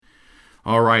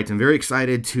All right, I'm very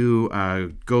excited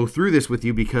to go through this with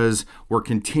you because we're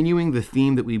continuing the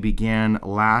theme that we began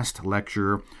last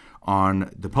lecture on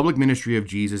the public ministry of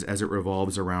Jesus as it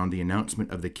revolves around the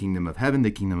announcement of the kingdom of heaven, the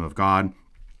kingdom of God.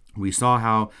 We saw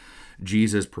how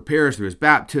Jesus prepares through his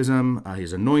baptism,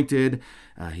 he's anointed,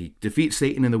 he defeats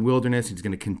Satan in the wilderness. He's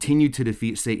going to continue to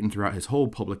defeat Satan throughout his whole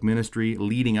public ministry,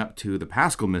 leading up to the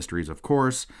Paschal mysteries, of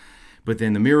course. But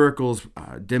then the miracles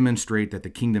demonstrate that the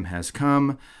kingdom has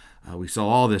come. We saw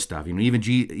all this stuff, even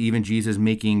Jesus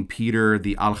making Peter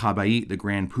the Al-Habayit, the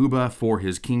grand poobah for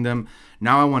his kingdom.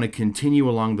 Now I want to continue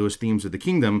along those themes of the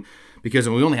kingdom because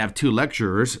we only have 2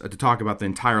 lectures to talk about the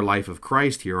entire life of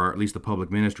Christ here, or at least the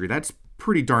public ministry. That's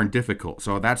pretty darn difficult.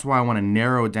 So that's why I want to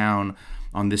narrow down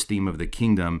on this theme of the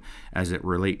kingdom as it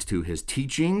relates to his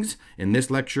teachings in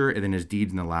this lecture and then his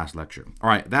deeds in the last lecture. All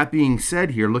right, that being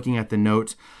said here, looking at the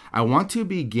notes, I want to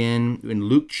begin in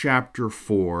Luke chapter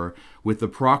 4 with the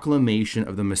proclamation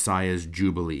of the Messiah's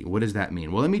Jubilee. What does that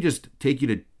mean? Well, let me just take you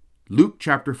to Luke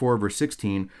chapter 4, verse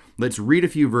 16. Let's read a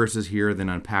few verses here, then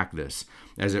unpack this.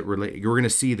 As it relates, you're going to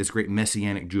see this great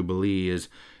Messianic Jubilee is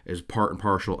part and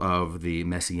parcel of the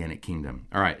Messianic kingdom.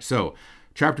 All right, so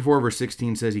chapter 4, verse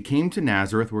 16 says, "He came to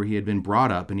Nazareth where he had been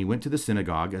brought up, and he went to the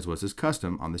synagogue, as was his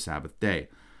custom, on the Sabbath day.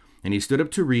 And he stood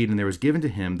up to read, and there was given to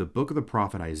him the book of the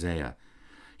prophet Isaiah.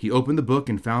 He opened the book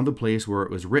and found the place where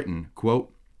it was written,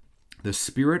 quote, 'The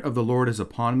Spirit of the Lord is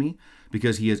upon me,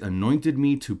 because he has anointed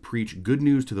me to preach good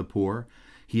news to the poor.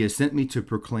 He has sent me to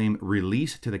proclaim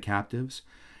release to the captives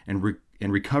and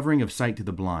recovering of sight to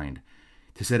the blind,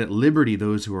 to set at liberty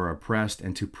those who are oppressed,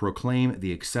 and to proclaim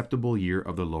the acceptable year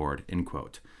of the Lord,'" end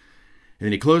quote. And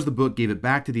then he closed the book, gave it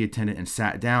back to the attendant, and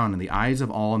sat down, and the eyes of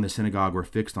all in the synagogue were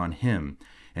fixed on him.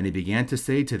 And he began to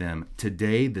say to them,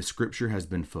 "Today the scripture has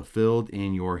been fulfilled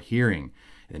in your hearing."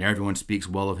 And everyone speaks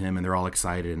well of him, and they're all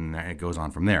excited, and it goes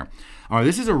on from there. All right,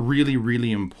 this is a really,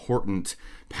 really important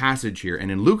passage here.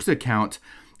 And in Luke's account,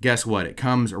 guess what? It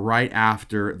comes right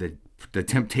after the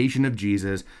temptation of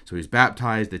Jesus. So he's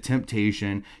baptized, the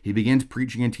temptation. He begins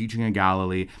preaching and teaching in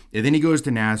Galilee. And then he goes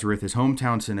to Nazareth, his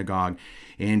hometown synagogue,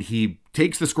 and he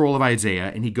takes the scroll of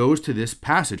Isaiah, and he goes to this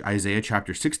passage, Isaiah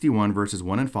chapter 61, verses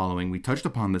 1 and following. We touched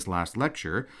upon this last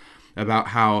lecture about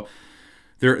how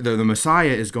the Messiah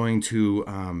is going to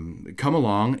come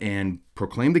along and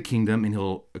proclaim the kingdom, and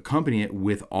he'll accompany it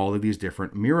with all of these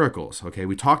different miracles. Okay,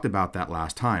 we talked about that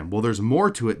last time. Well, there's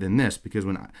more to it than this, because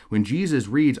when Jesus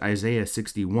reads Isaiah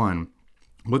 61,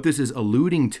 what this is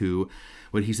alluding to,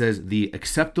 what he says, the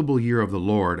acceptable year of the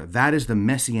Lord, that is the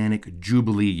Messianic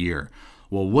Jubilee year.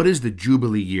 Well, what is the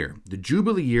Jubilee year? The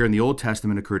Jubilee year in the Old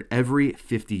Testament occurred every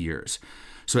 50 years.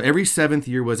 So every 7th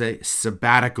year was a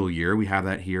sabbatical year. We have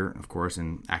that here, of course,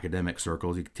 in academic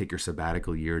circles. You can take your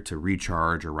sabbatical year to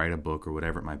recharge or write a book or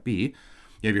whatever it might be.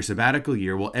 You have your sabbatical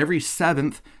year. Well, every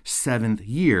seventh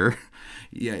year,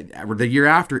 the year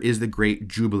after is the Great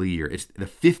Jubilee year. It's the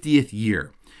 50th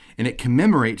year, and it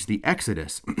commemorates the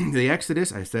Exodus. The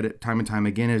Exodus, I said it time and time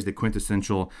again, is the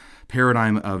quintessential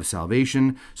paradigm of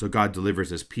salvation. So God delivers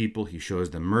his people. He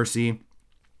shows them mercy.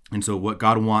 And so what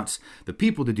God wants the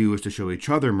people to do is to show each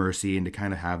other mercy and to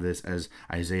kind of have this, as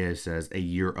Isaiah says, a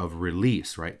year of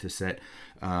release, right? To set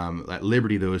at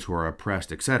liberty those who are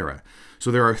oppressed, etc. So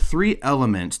there are 3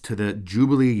 elements to the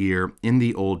Jubilee year in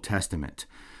the Old Testament.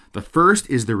 The first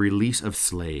is the release of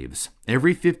slaves.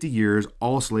 Every 50 years,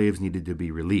 all slaves needed to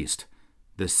be released.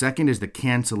 The second is the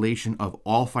cancellation of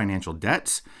all financial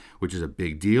debts, which is a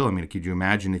big deal. I mean, could you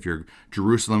imagine if your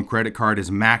Jerusalem credit card is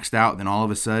maxed out, then all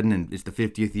of a sudden, and it's the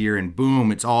 50th year, and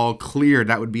boom, it's all cleared?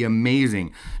 That would be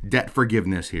amazing. Debt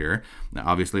forgiveness here. Now,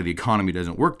 obviously, the economy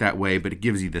doesn't work that way, but it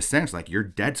gives you the sense like your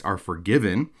debts are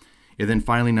forgiven. And then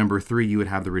finally, number 3, you would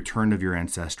have the return of your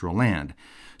ancestral land.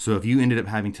 So if you ended up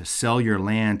having to sell your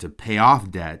land to pay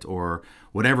off debt or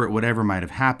whatever might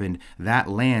have happened, that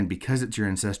land, because it's your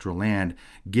ancestral land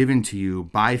given to you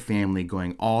by family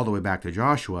going all the way back to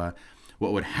Joshua,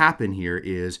 what would happen here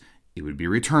is it would be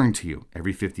returned to you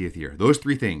every 50th year. Those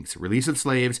 3 things: release of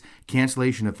slaves,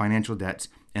 cancellation of financial debts,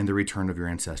 and the return of your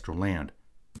ancestral land.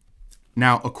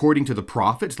 Now, according to the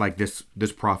prophets, like this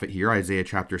prophet here, Isaiah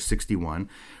chapter 61,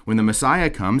 when the Messiah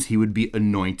comes, he would be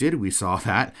anointed. We saw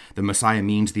that. The Messiah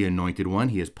means the anointed one.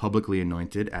 He is publicly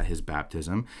anointed at his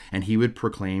baptism, and he would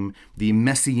proclaim the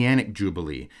Messianic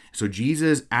Jubilee. So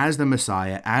Jesus, as the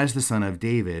Messiah, as the Son of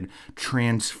David,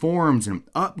 transforms and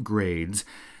upgrades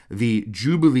the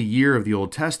Jubilee year of the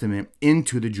Old Testament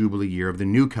into the Jubilee year of the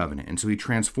New Covenant. And so he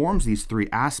transforms these 3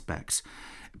 aspects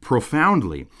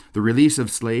profoundly. The release of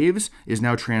slaves is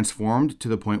now transformed to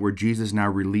the point where Jesus now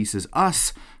releases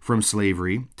us from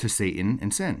slavery to Satan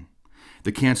and sin.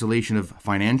 The cancellation of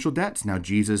financial debts. Now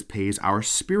Jesus pays our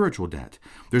spiritual debt.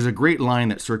 There's a great line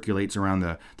that circulates around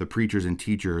the preachers and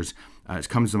teachers. It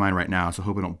comes to mind right now, so I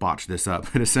hope I don't botch this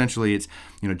up. But essentially it's,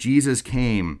 Jesus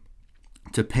came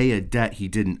to pay a debt he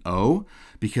didn't owe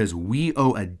because we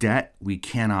owe a debt we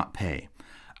cannot pay.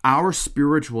 Our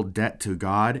spiritual debt to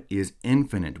God is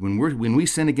infinite. When we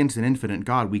sin against an infinite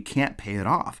God, we can't pay it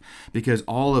off because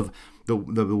all of the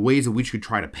ways that we should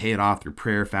try to pay it off through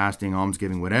prayer, fasting,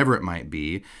 almsgiving, whatever it might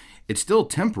be, it's still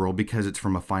temporal because it's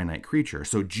from a finite creature.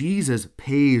 So Jesus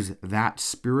pays that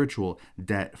spiritual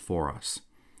debt for us.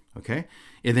 Okay?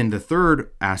 And then the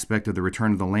third aspect of the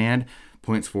return of the land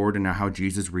points forward to now how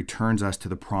Jesus returns us to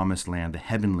the promised land, the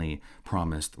heavenly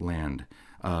promised land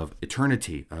of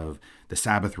eternity, of the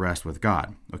Sabbath rest with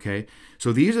God. Okay?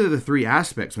 So these are the three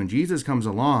aspects. When Jesus comes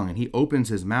along and he opens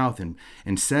his mouth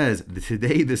and says,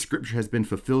 today the scripture has been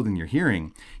fulfilled in your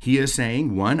hearing, he is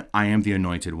saying, one, I am the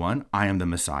anointed one, I am the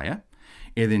Messiah.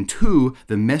 And then two,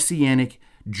 the messianic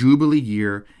Jubilee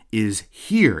year is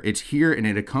here. It's here and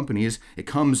it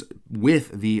comes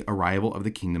with the arrival of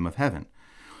the kingdom of heaven.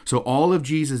 So all of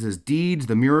Jesus's deeds,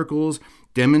 the miracles,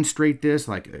 demonstrate this,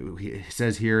 like he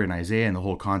says here in Isaiah, and the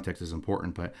whole context is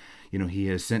important, but he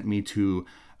has sent me to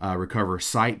recover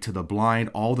sight to the blind.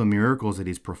 All the miracles that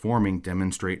he's performing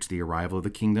demonstrates the arrival of the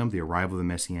kingdom, the arrival of the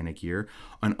messianic year,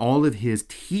 and all of his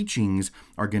teachings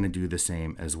are going to do the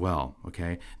same as well.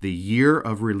 Okay, the year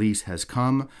of release has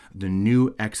come, the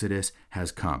new Exodus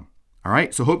has come. All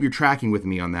right, so hope you're tracking with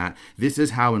me on that. This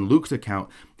is how, in Luke's account,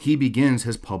 he begins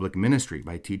his public ministry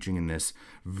by teaching in this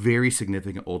very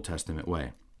significant Old Testament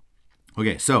way.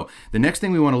 Okay, so the next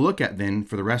thing we want to look at then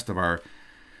for the rest of our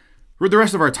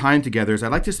time together is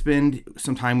I'd like to spend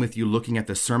some time with you looking at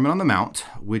the Sermon on the Mount,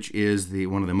 which is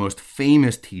one of the most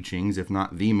famous teachings, if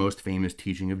not the most famous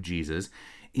teaching of Jesus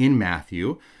in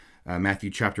Matthew.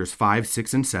 Matthew chapters 5,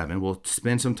 6, and 7. We'll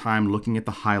spend some time looking at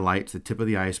the highlights, the tip of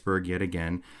the iceberg yet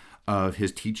again, of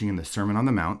his teaching in the Sermon on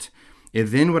the Mount. And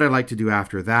then what I'd like to do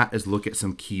after that is look at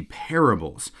some key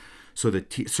parables. So the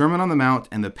Sermon on the Mount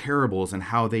and the parables and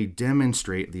how they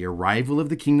demonstrate the arrival of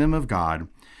the kingdom of God,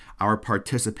 our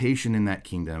participation in that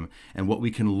kingdom, and what we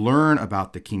can learn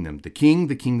about the kingdom, the king,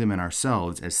 the kingdom, and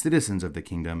ourselves as citizens of the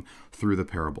kingdom through the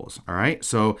parables. All right,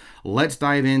 so let's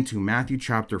dive into Matthew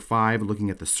chapter 5,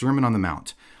 looking at the Sermon on the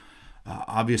Mount.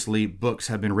 Obviously, books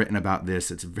have been written about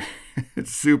this. It's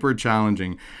super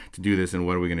challenging to do this. And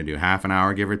what are we going to do? Half an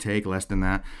hour, give or take, less than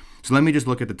that? So let me just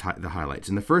look at the highlights.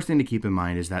 And the first thing to keep in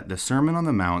mind is that the Sermon on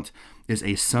the Mount is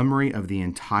a summary of the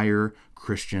entire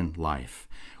Christian life.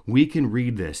 We can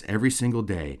read this every single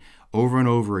day, over and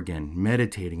over again,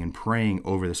 meditating and praying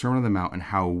over the Sermon on the Mount and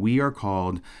how we are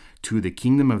called to the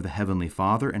kingdom of the Heavenly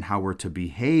Father and how we're to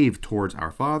behave towards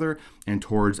our Father and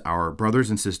towards our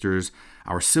brothers and sisters,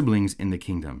 our siblings in the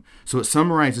kingdom. So it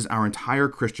summarizes our entire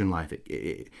Christian life.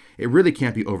 It really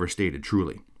can't be overstated,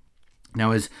 truly.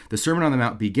 Now, as the Sermon on the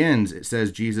Mount begins, it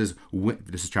says this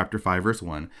is chapter 5, verse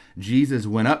 1, Jesus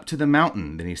went up to the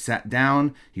mountain, then he sat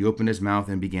down, he opened his mouth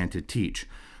and began to teach.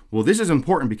 Well, this is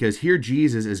important because here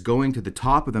Jesus is going to the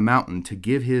top of the mountain to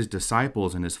give his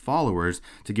disciples and his followers,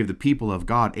 to give the people of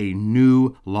God a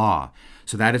new law.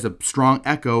 So that is a strong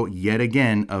echo yet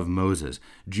again of Moses.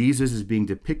 Jesus is being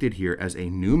depicted here as a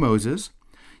new Moses.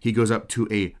 He goes up to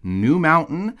a new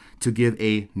mountain to give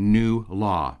a new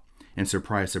law. And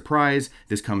surprise, surprise,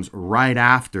 this comes right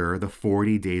after the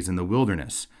 40 days in the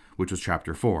wilderness, which was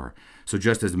chapter 4. So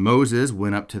just as Moses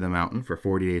went up to the mountain for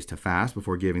 40 days to fast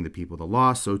before giving the people the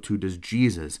law, so too does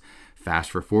Jesus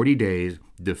fast for 40 days,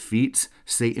 defeats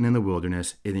Satan in the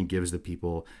wilderness, and then gives the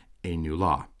people a new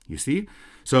law. You see?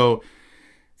 So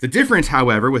the difference,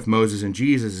 however, with Moses and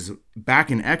Jesus is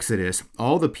back in Exodus,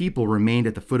 all the people remained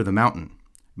at the foot of the mountain.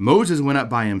 Moses went up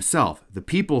by himself. The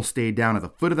people stayed down at the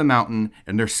foot of the mountain,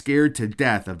 and they're scared to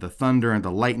death of the thunder and the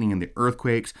lightning and the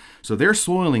earthquakes. So they're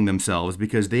soiling themselves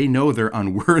because they know they're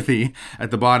unworthy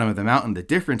at the bottom of the mountain. The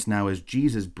difference now is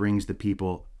Jesus brings the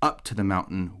people up to the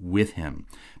mountain with him,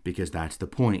 because that's the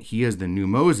point. He, as the new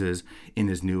Moses in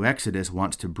his new Exodus,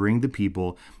 wants to bring the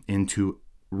people into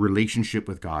relationship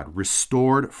with God,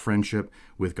 restored friendship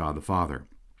with God the Father.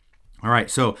 All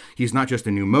right, so he's not just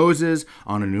a new Moses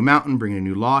on a new mountain bringing a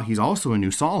new law. He's also a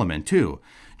new Solomon too.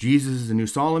 Jesus is a new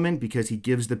Solomon because he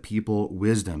gives the people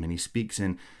wisdom, and he speaks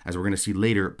in, as we're going to see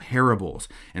later, parables.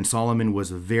 And Solomon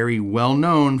was very well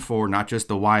known for not just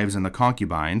the wives and the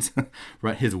concubines,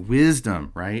 but his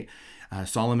wisdom, right?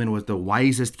 Solomon was the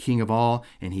wisest king of all,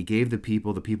 and he gave the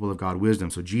people of God, wisdom.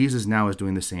 So Jesus now is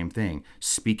doing the same thing,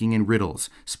 speaking in riddles,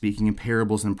 speaking in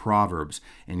parables and proverbs,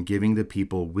 and giving the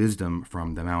people wisdom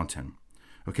from the mountain.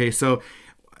 Okay, so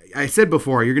I said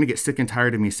before, you're going to get sick and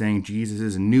tired of me saying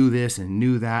Jesus knew this and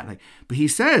knew that. But he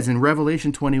says in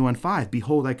Revelation 21:5,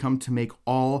 behold, I come to make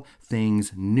all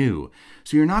things new.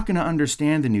 So you're not going to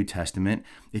understand the New Testament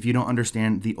if you don't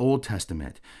understand the Old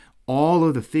Testament. All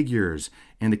of the figures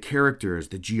and the characters,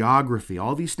 the geography,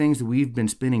 all these things that we've been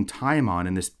spending time on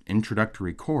in this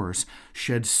introductory course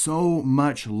shed so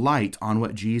much light on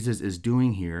what Jesus is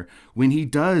doing here when he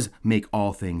does make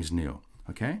all things new.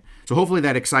 Okay, so hopefully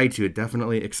that excites you. It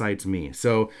definitely excites me.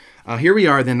 So here we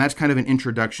are then. That's kind of an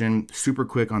introduction, super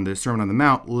quick on the Sermon on the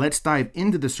Mount. Let's dive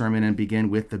into the sermon and begin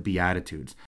with the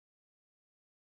Beatitudes.